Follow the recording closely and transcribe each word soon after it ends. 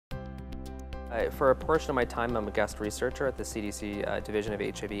For a portion of my time, I'm a guest researcher at the CDC Division of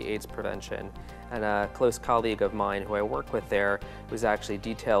HIV/AIDS Prevention, and a close colleague of mine who I work with there was actually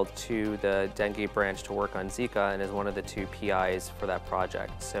detailed to the dengue branch to work on Zika and is one of the two PIs for that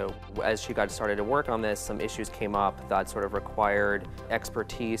project. So as she got started to work on this, some issues came up that sort of required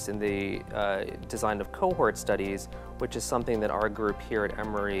expertise in the design of cohort studies, which is something that our group here at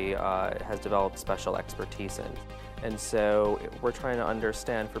Emory has developed special expertise in. And so we're trying to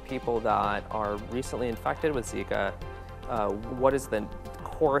understand for people that are recently infected with Zika, what does the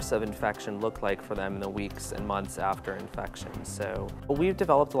course of infection look like for them in the weeks and months after infection. So we've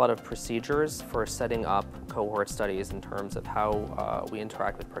developed a lot of procedures for setting up cohort studies in terms of how we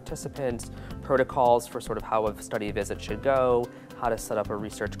interact with participants, protocols for sort of how a study visit should go, how to set up a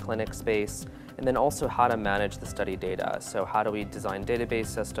research clinic space, and then also how to manage the study data. So how do we design database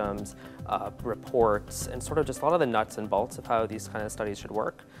systems, reports, and sort of just a lot of the nuts and bolts of how these kind of studies should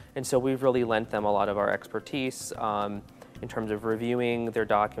work. And so we've really lent them a lot of our expertise in terms of reviewing their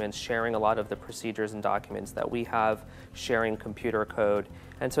documents, sharing a lot of the procedures and documents that we have, sharing computer code.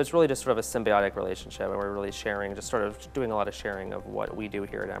 And so it's really just sort of a symbiotic relationship, and we're really sharing, just sort of doing a lot of sharing of what we do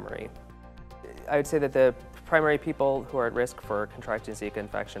here at Emory. I would say that the primary people who are at risk for contracting Zika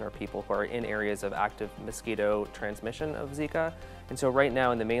infection are people who are in areas of active mosquito transmission of Zika. And so right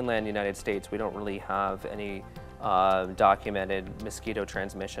now in the mainland United States, we don't really have any documented mosquito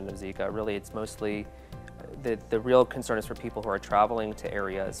transmission of Zika. Really, it's mostly, the real concern is for people who are traveling to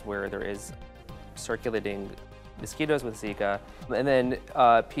areas where there is circulating mosquitoes with Zika. And then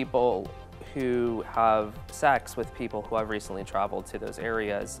people who have sex with people who have recently traveled to those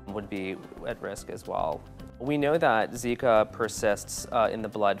areas would be at risk as well. We know that Zika persists in the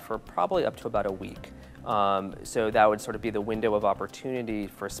blood for probably up to about a week. So that would sort of be the window of opportunity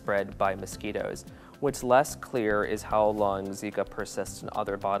for spread by mosquitoes. What's less clear is how long Zika persists in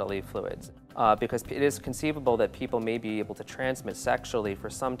other bodily fluids, because it is conceivable that people may be able to transmit sexually for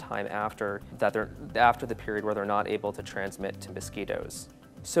some time after the period where they're not able to transmit to mosquitoes.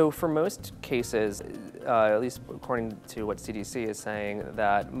 So for most cases, at least according to what CDC is saying,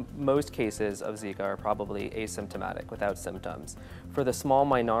 that most cases of Zika are probably asymptomatic, without symptoms. For the small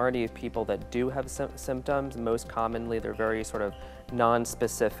minority of people that do have symptoms, most commonly they're very sort of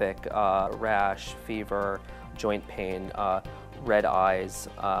non-specific, rash, fever, joint pain, red eyes.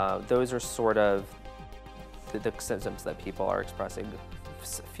 Those are sort of the symptoms that people are expressing.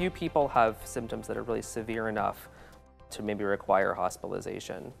 Few people have symptoms that are really severe enough to maybe require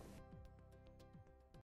hospitalization.